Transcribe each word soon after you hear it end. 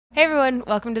Hey everyone,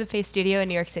 welcome to the Pace Studio in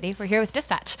New York City. We're here with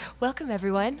Dispatch. Welcome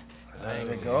everyone. How's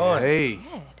it going? Hey.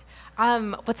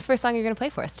 Good. What's the first song you're going to play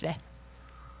for us today?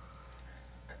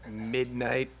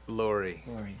 Midnight Lori.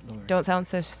 Lori. Don't sound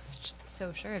so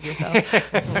sure of yourself.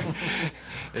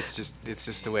 It's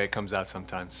just the way it comes out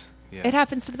sometimes. Yeah. It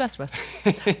happens to the best of us.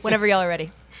 Whenever y'all are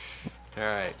ready. All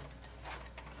right.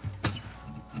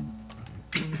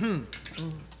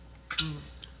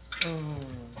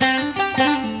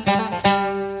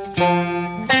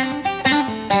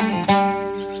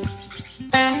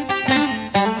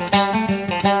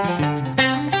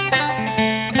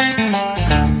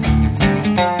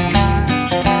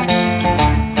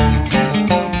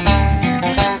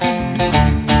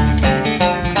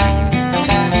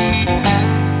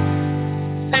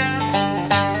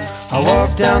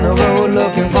 Down the road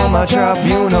looking for my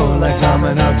tribunal, like Tom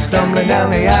and Huck stumbling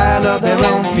down the aisle of their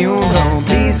own funeral.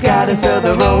 Please guide us to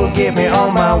the road, get me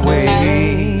on my way.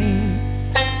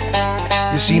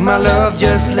 You see, my love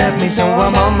just left me, so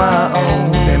I'm on my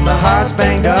own. And my heart's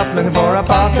banged up, looking for a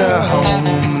foster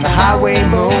home. The highway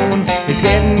moon is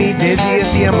getting me dizzy. I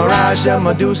see a mirage of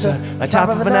Medusa atop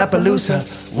of an Appaloosa.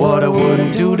 What I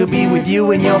wouldn't do to be with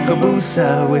you in your caboose.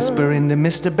 Whispering to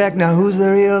Mr. Beck, now who's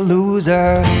the real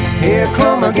loser? Here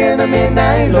come again a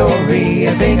midnight Lori.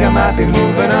 I think I might be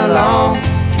moving along.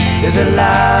 There's a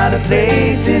lot of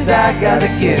places I gotta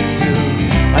get to.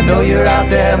 I know you're out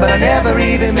there, but I never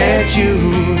even met you.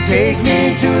 Take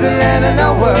me to the land of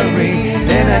no worry.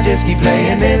 Then I just keep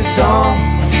playing this song.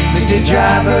 Mr.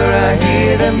 Driver, I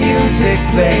hear the music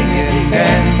playing,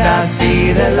 and I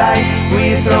see the light. Will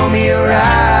you throw me a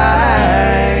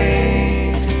ride?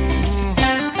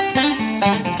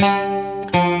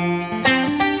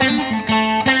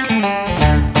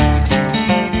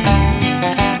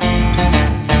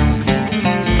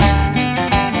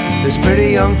 This pretty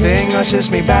young thing ushers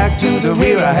me back to the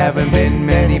rear. I haven't been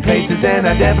many places and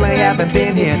I definitely haven't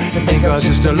been here. I think I was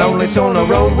just a lonely soul on the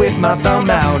road with my thumb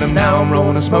out. And now I'm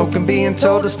rolling a smoke and being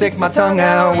told to stick my tongue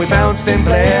out. We bounced and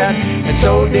played, and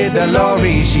so did the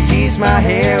Lori. She teased my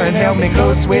hair and held me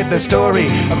close with a story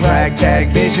of ragtag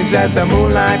visions as the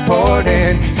moonlight poured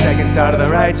in. Second star to the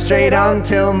right, straight on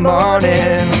till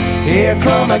morning. Here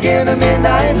come again a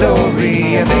midnight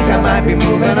Lori. I think I might be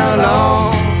moving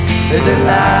along. There's a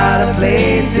lot of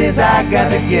places I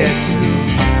gotta get to.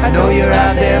 I know you're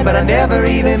out there, but I never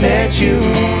even met you.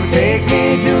 Take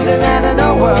me to the land of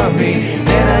no worry.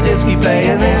 Then I just keep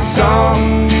playing this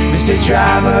song. Mr.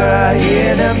 Driver, I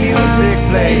hear the music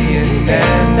playing,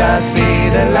 and I see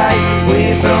the light. Will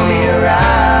you throw me a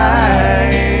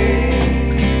ride?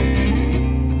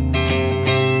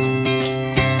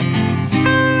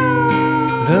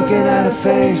 Looking at her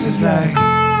face is like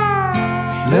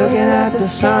looking at the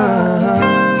sun.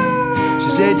 She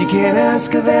said you can't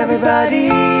ask of everybody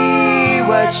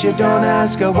what you don't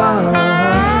ask of one.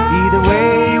 Either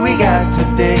way we got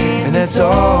today, and that's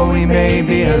all we may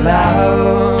be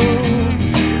allowed.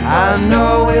 I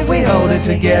know if we hold it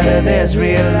together, there's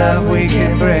real love we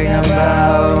can bring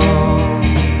about.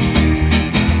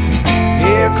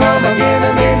 Here come again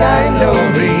a midnight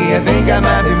Lori. I think I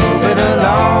might be moving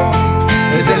along.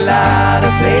 There's a lot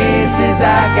of places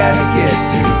I gotta get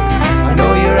to. I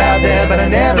know you're out there, but I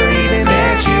never even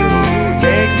met you.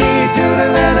 Take me to the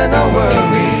land of no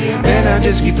worry. Then I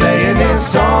just keep playing this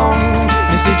song.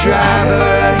 Mr. Driver,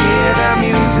 I hear the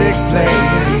music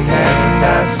playing, and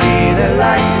I see the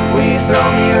light. Will you throw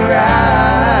me a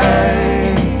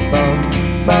ride? Bum,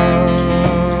 bum,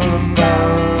 bum,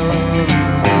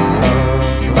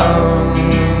 bum,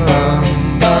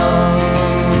 bum,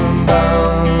 bum,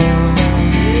 bum.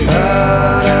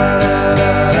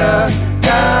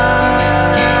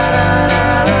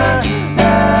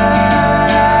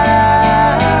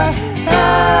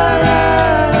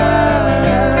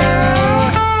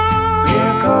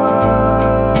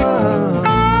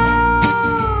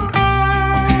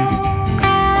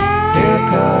 Here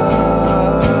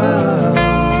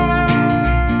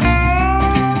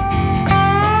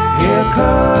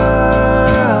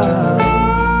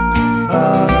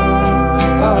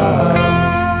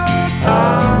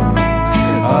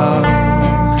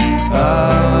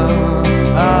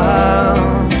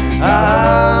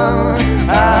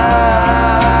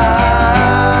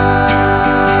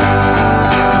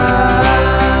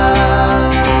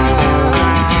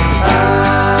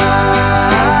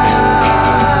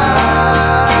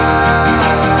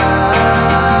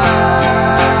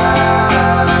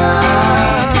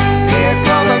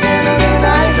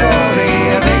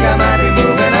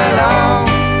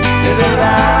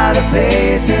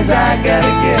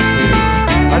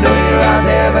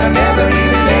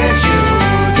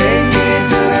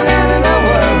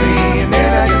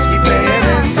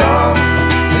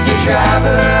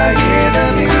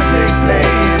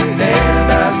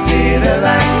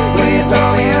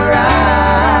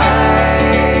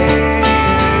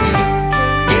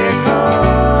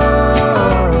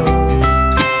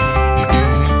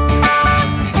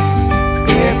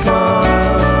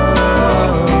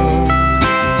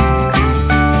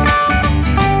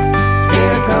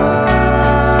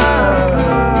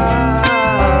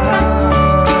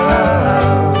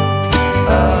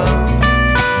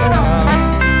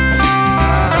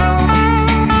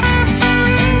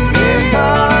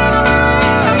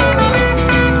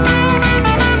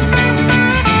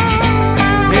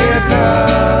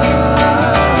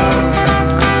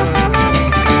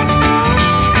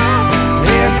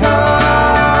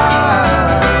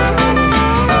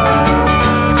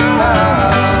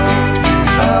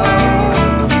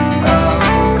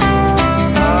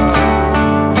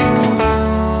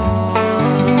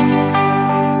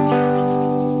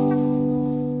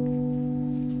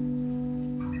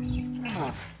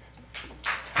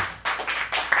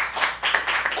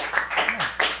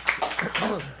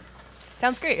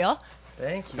Sounds great, y'all.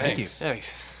 Thank you. Thank you. Thanks.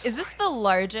 Thanks. Is this the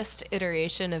largest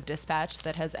iteration of dispatch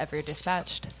that has ever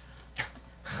dispatched?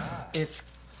 It's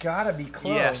gotta be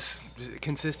close. Yes.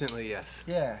 Consistently, yes.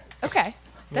 Yeah. Okay,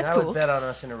 that's I cool. would bet on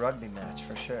us in a rugby match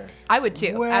for sure. I would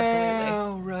too, absolutely.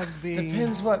 Well, rugby.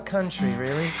 Depends what country,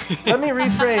 really. Let me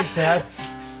rephrase that.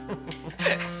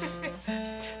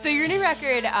 So your new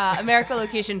record, America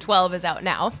Location 12, is out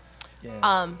now.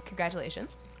 Yeah.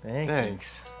 Congratulations. Thank you.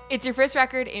 Thanks. It's your first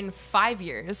record in 5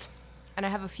 years, and I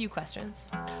have a few questions.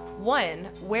 One,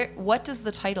 what does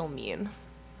the title mean?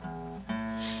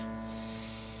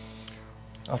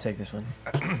 I'll take this one.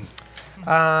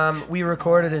 We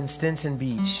recorded in Stinson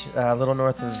Beach, a little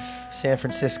north of San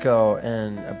Francisco,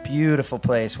 and a beautiful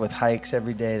place with hikes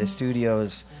every day. The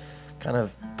studio's kind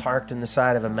of parked in the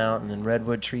side of a mountain and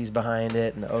redwood trees behind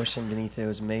it and the ocean beneath it. It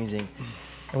was amazing.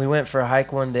 And we went for a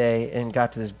hike one day and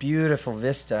got to this beautiful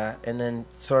vista and then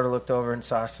sort of looked over and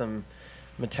saw some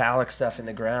metallic stuff in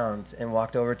the ground and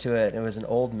walked over to it. It was an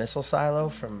old missile silo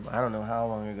from I don't know how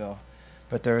long ago.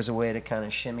 But there was a way to kind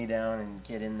of shimmy down and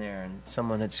get in there, and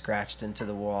someone had scratched into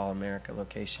the wall America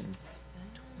Location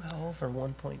 12 or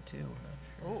 1.2.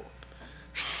 Oh.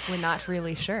 We're not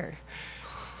really sure.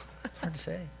 It's hard to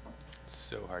say.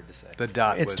 So hard to say. The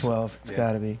dot It's was 12. It's yeah.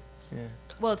 got to be. Yeah.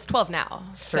 Well, it's 12 now,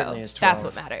 Certainly so is that's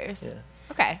 12. what matters. Yeah.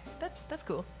 Okay, that's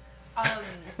cool. I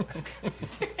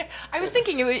was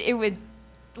thinking it would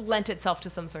lend itself to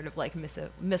some sort of like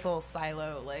missile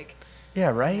silo, like Yeah,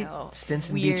 right? you know,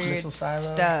 Stinson weird Beach Missile Silo.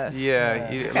 stuff.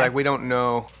 Yeah, Yeah. like we don't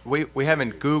know. We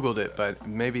haven't Googled it, but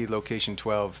maybe Location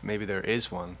 12, maybe there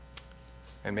is one.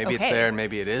 And maybe it's Okay. there and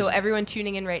maybe it So isn't. everyone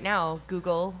tuning in right now,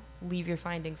 Google, leave your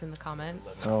findings in the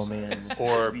comments. Oh, man. this is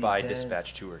Or gonna be buy intense.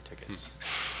 dispatch tour tickets.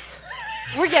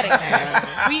 We're getting there.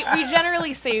 we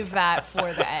generally save that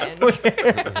for the end.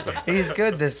 He's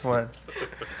good, this one.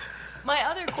 My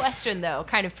other question, though,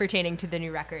 kind of pertaining to the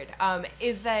new record,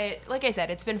 is that, like I said,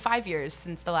 it's been 5 years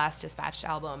since the last Dispatched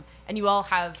album, and you all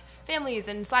have families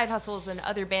and side hustles and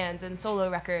other bands and solo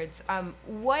records.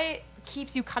 What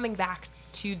keeps you coming back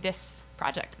to this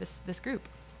project, this group?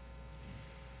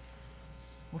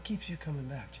 What keeps you coming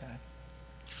back, Chad?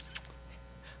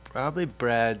 Probably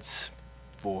Brad's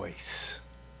voice.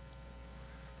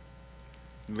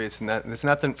 It's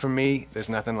nothing for me. There's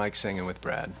nothing like singing with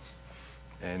Brad.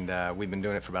 And we've been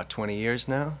doing it for about 20 years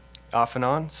now, off and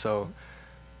on. So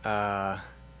I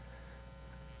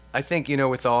think, you know,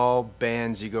 with all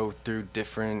bands, you go through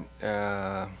different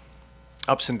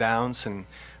ups and downs. And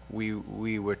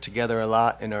we were together a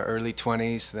lot in our early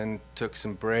 20s, then took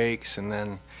some breaks. And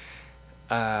then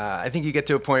I think you get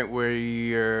to a point where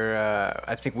you're,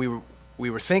 I think we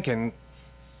were thinking,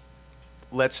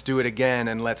 let's do it again,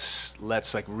 and let's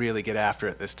like really get after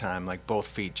it this time, like both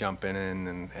feet jumping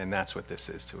in, and that's what this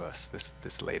is to us,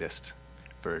 this latest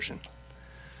version.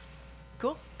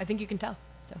 Cool. I think you can tell.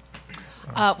 So,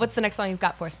 what's the next song you've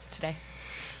got for us today?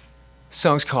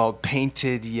 Song's called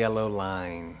Painted Yellow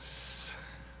Lines.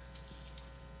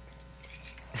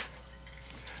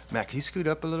 Matt, can you scoot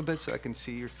up a little bit so I can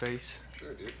see your face?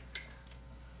 Sure, dude.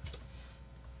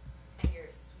 And your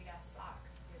sweet ass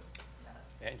socks, too.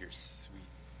 And you're sweet.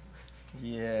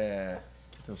 Yeah.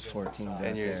 Get those 14s out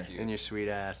And there. your sweet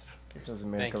ass. Get those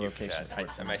Thank America you, Location Chad.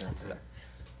 14s Am I out there. stuck?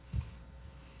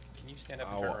 Can you stand up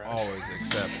I and will turn around? always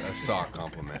accept a sock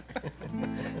compliment.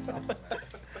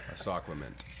 A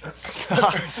socklement.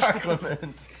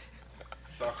 Supplement.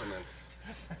 Socklaments.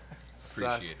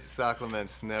 Appreciate it.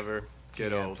 Socklaments never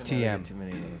get old. TM. Too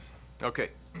many of Okay,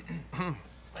 those.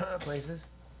 Places.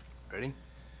 ready?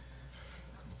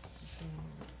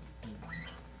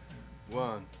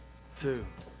 1, 2,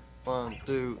 1,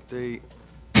 2, 3.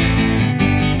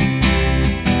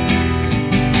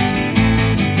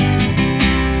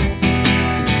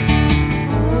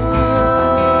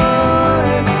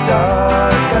 It's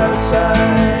dark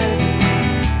outside.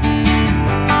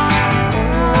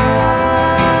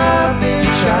 I've been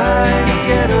trying to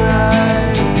get a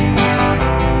ride.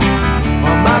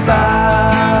 While my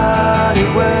body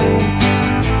waits,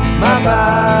 my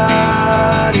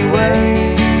body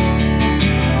waits.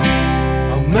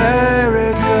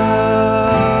 America,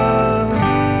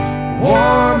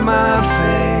 warm my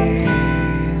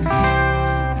face.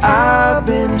 I've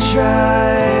been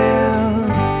trying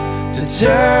to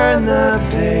turn the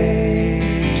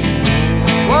page.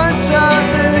 One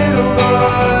song's a little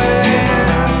boy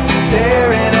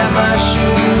staring at my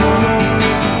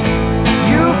shoes.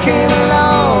 You came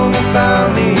along and found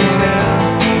me now,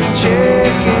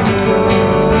 chicken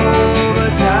coop.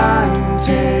 But time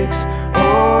takes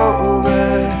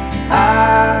over. I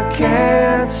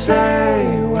can't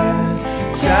say when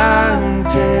time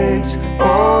takes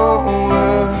over.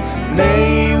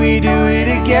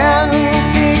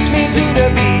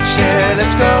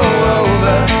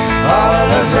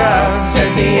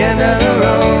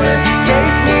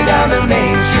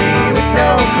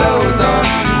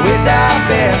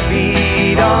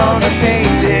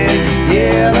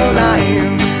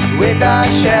 our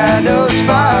shadows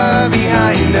far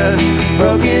behind us.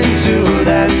 Broke into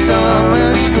that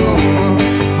summer school,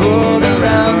 fooled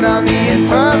around on the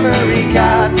infirmary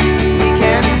cot. We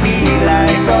can be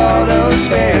like all those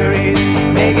fairies,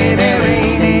 making it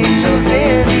rain angels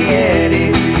in the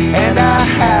eddies. And I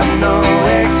have no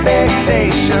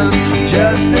expectation,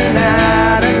 just an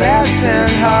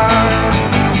adolescent heart.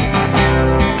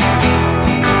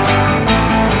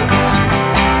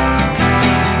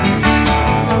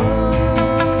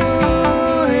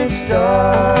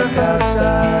 Dark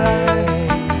outside.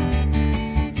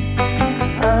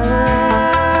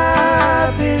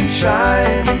 I've been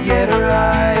trying to get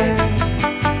right.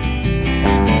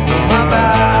 My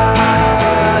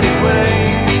body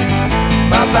waits,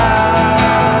 my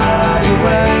body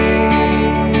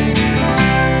waits.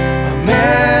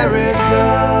 America,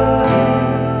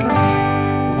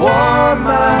 warm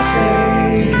my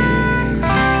face.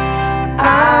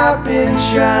 I've been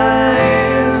trying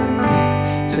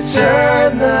to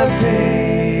turn the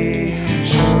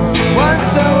page. Once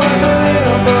I was a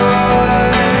little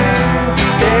boy,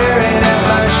 staring at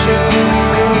my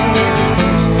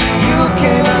shoes. You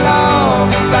came along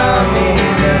and found me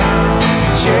there,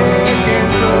 chicken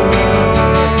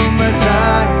coop. But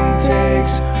time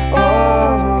takes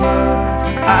over.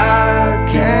 I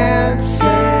can't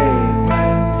say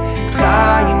when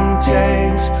time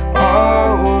takes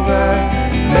over.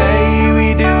 May we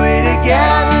do it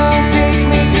again?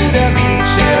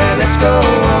 Let's go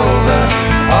over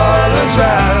all those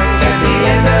rocks at the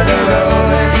end of the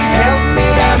road and help me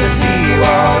down the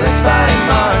seawall. Let's find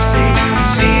Marcy,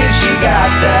 see if she got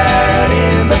that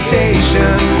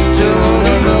invitation to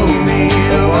the movie,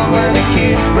 the one where the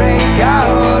kids break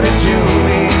out of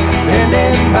juvie, and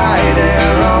then by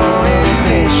their own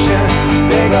admission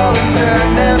they go and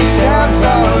turn themselves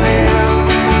all in.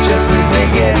 Just as they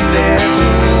get there to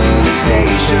the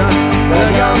station, the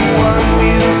young one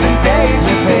wheels and pays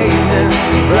the pavement.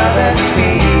 Brother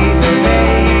speeds to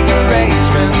make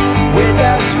arrangements with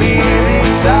the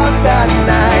spirits of that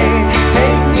night.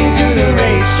 Take me to the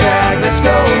racetrack, let's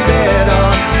go bet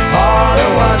on all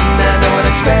the one that no one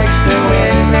expects to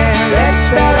win. And let's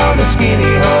bet on the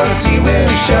skinny horse, he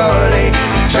will surely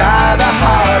try the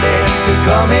hardest to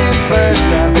come in first.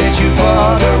 I bet you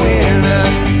for the winner,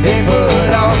 they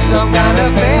put on some kind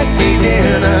of fancy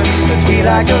dinner. Let's be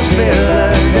like those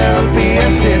Philadelphia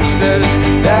sisters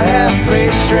that have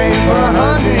prayed straight for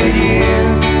 100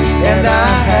 years. And I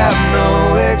have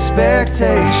no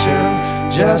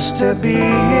expectation, just to be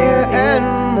here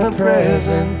in the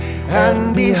present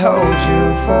and behold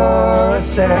you for a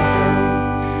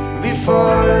second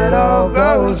before it all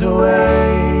goes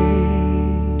away.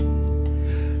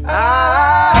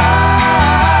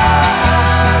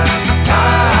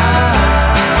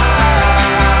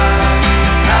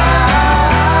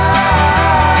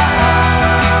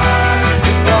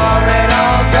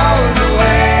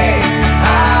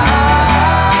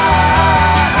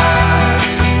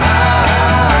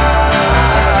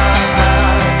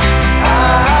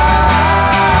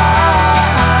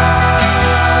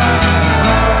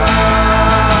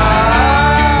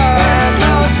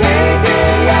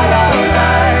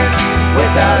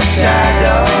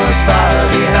 Shadows far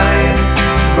behind,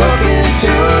 broke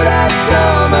into that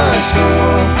summer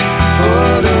school,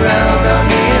 fooled around on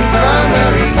the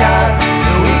infirmary cot.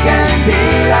 We can be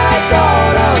like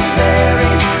all those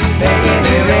fairies, making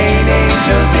it rain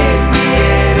angels in the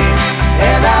eddies.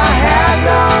 And I have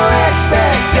no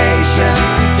expectation,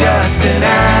 just an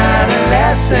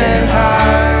adolescent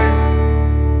heart.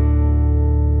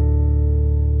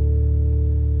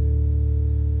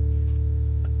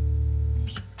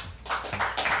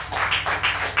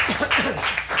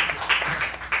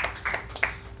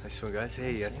 Guys,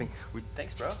 hey, I think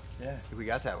Thanks, bro. we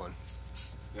got that one.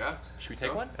 Yeah? Should we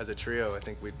take one? As a trio, I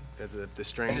think the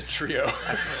strings. As a trio.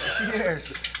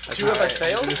 Cheers. Two of us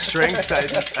failed? The strings, I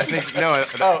think, no.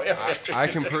 I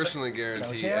can personally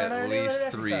guarantee you at ever do least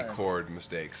that 3 exercise? chord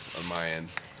mistakes on my end.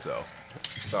 So,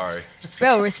 sorry.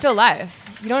 Bro, we're still live.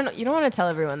 You don't want to tell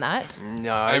everyone that.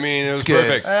 No, I mean, it was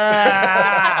good. perfect.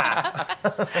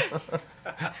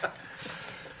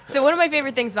 So one of my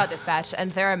favorite things about Dispatch,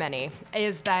 and there are many,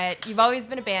 is that you've always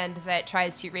been a band that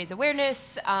tries to raise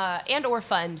awareness and or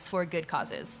funds for good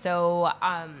causes. So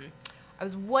I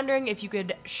was wondering if you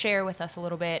could share with us a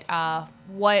little bit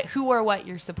who or what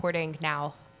you're supporting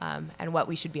now and what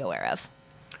we should be aware of.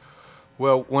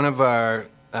 Well, one of our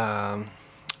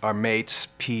mates,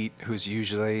 Pete, who's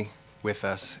usually with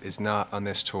us, is not on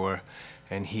this tour,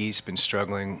 and he's been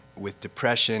struggling with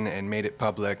depression and made it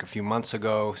public a few months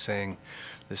ago, saying,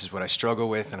 "This is what I struggle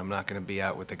with, and I'm not going to be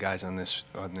out with the guys on this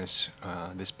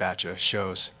batch of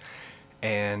shows."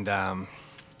 and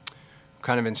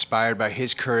kind of inspired by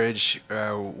his courage,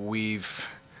 we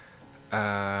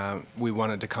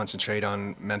wanted to concentrate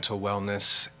on mental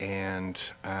wellness and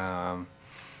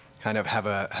kind of have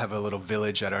a little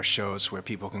village at our shows where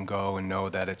people can go and know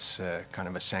that it's kind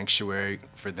of a sanctuary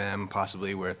for them,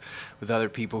 possibly with other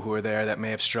people who are there that may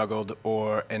have struggled,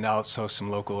 and also some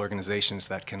local organizations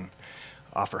that can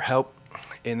offer help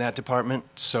in that department.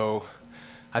 So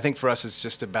I think for us it's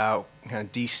just about kind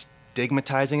of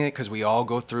destigmatizing it, because we all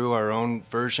go through our own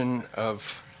version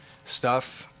of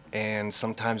stuff, and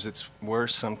sometimes it's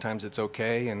worse, sometimes it's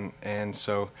okay, and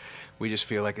so we just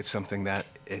feel like it's something that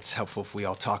it's helpful if we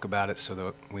all talk about it so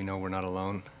that we know we're not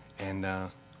alone, and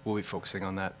we'll be focusing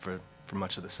on that for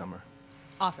much of the summer.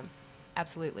 Awesome.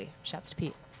 Absolutely. Shouts to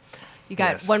Pete. You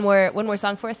got Yes. one more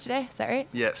song for us today, is that right?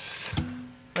 Yes.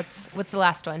 What's the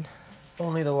last one?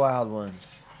 Only the Wild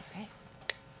Ones. Okay.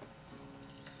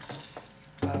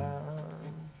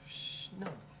 No.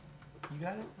 You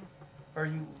got it? Or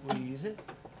will you use it?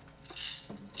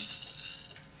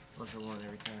 Look for one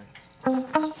every time.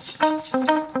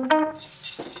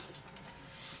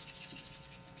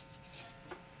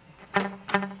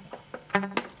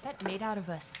 Is that made out of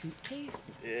a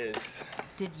suitcase? It is.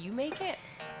 Did you make it?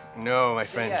 No, my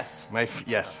Say friend. yes.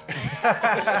 Yes.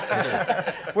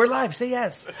 We're live. Say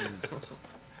yes.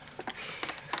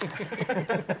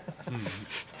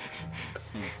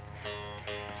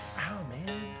 Ow,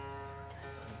 man.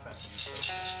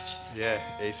 Yeah,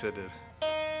 Asa did.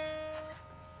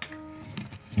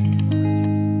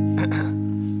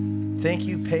 Thank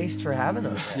you, Paste, for having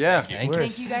us. Yeah. We're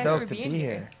Thank you guys stoked for to being be here.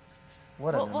 here.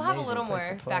 What an We'll have a amazing little place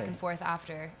more to play. back and forth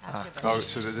after this. Oh,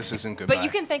 so this isn't goodbye. But you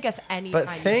can thank us anytime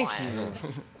But you thank want.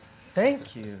 you.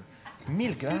 Thank you.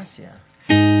 Mil gracias.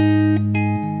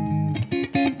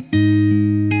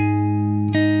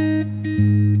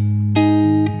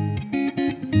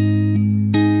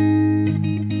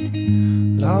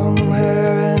 Long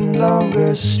hair and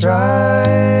longer stride.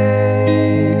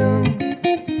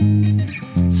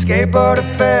 Skateboard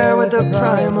affair with a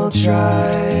primal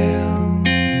trial.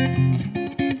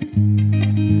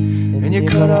 And you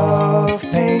cut off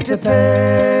painted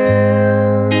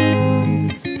pants.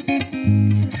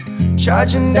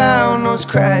 Charging down those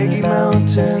craggy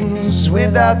mountains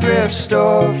with our thrift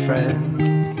store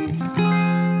friends.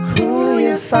 Who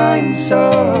you find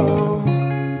so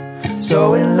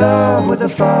in love with the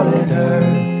fallen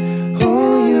earth?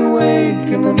 Who you wake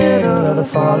in the middle of the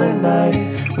fallen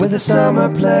night with the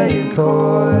summer playing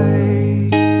coy?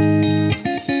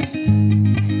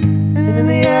 And in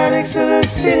the attics of the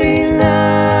city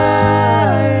night,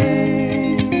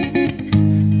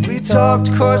 we talked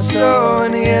Corso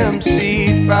and the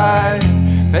MC5,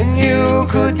 and you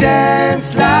could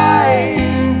dance like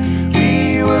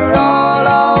we were all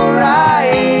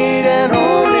alright. And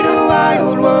only the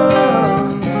wild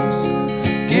ones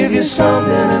give you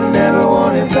something and never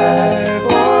want it back.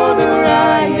 Or the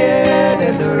riot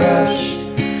and the rush,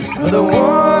 or the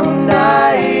warm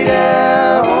night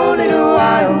air. Only the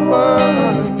wild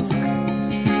ones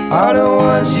are the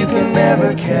ones you can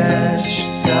never catch.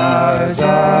 Stars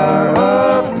are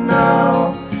up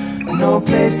now, no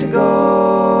place to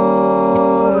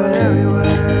go but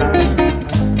everywhere.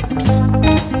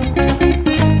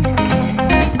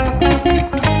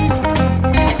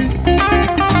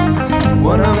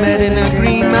 One I met in a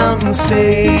Green Mountain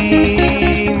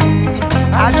State.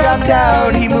 I dropped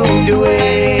out, he moved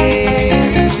away.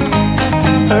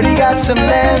 Heard he got some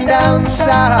land down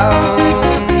south.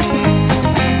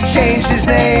 Changed his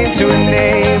name to a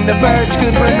name the birds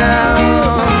could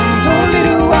pronounce. Only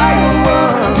the wild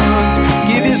ones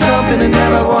give you something and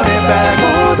never want it back.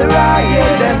 Oh, the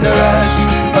riot and the rush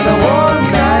of the warm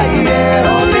night air.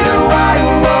 Only the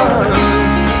wild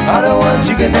ones are the ones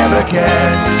you can never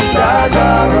catch. Stars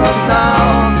are up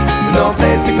now, no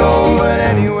place to go but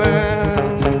anywhere.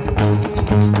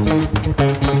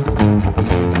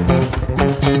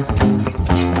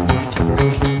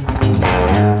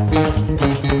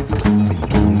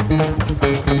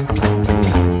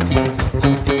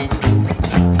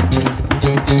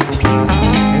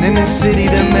 And in the city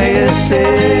the mayor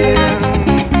said,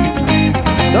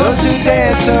 those who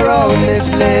dance are all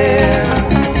misled.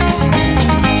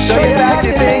 So you packed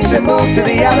your things and moved to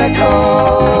the other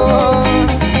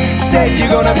coast. Said you're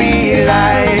gonna be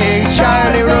like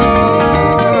Charlie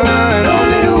Rose.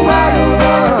 Only the wild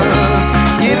ones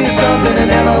give you something and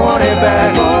never want it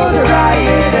back. Oh, the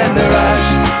riot and the rush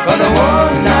of the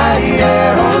warm night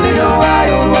air. Only the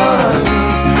wild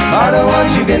ones are the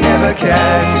ones you can never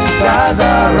catch. Stars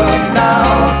are up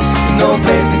now, no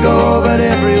place to go but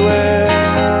everywhere.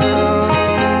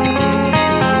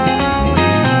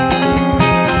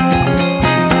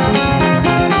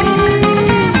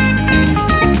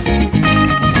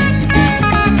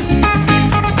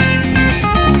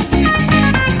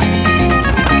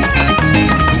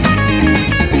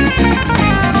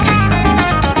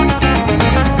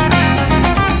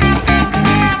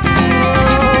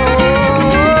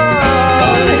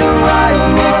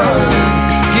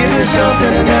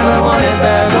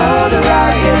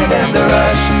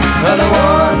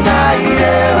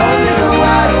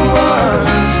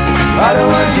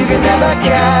 the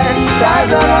cash,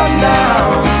 stars are up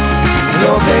now.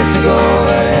 No place to go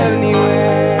but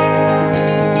anywhere.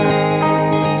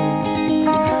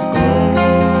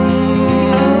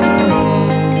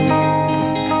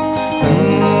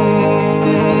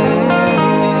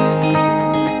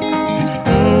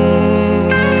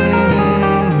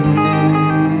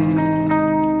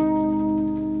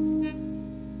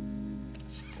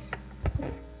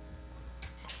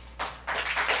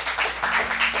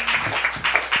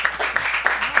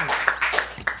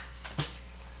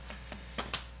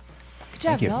 Good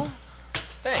job, y'all.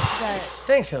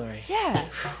 Thanks, Hillary. Yeah.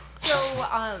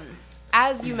 So,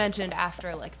 as you mentioned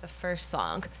after like the first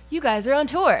song, you guys are on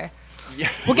tour. Yeah.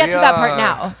 We'll get We to that are. part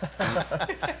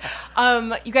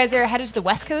now. You guys are headed to the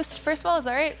West Coast first of all, is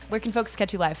that right? Where can folks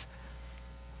catch you live?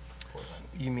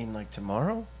 You mean like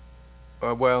tomorrow?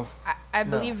 Well, I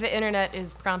believe the internet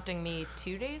is prompting me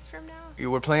 2 days from now. you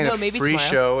were playing No, a maybe free tomorrow.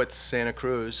 show at Santa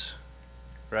Cruz,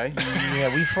 right?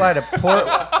 Yeah, we fly to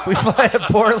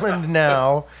Portland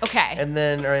now. Okay. And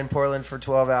then are in Portland for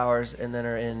 12 hours, and then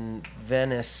are in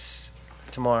Venice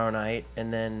tomorrow night,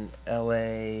 and then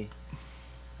LA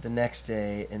the next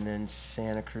day, and then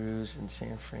Santa Cruz and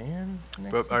San Fran. the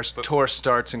next But day. our tour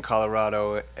starts in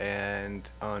Colorado and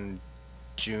on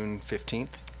June 15th.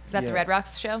 Is that the Yeah. Red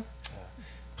Rocks show?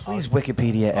 Please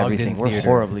Wikipedia everything. We're Theater.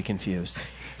 horribly confused.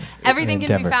 Everything in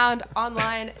can be Denver. found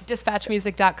online,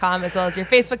 dispatchmusic.com, as well as your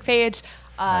Facebook page.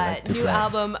 like to New brag.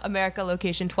 album, America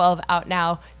Location 12, out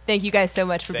now. Thank you guys so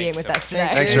much for being Thanks with so us today.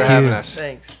 Thanks for Thank having you. us.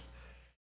 Thanks.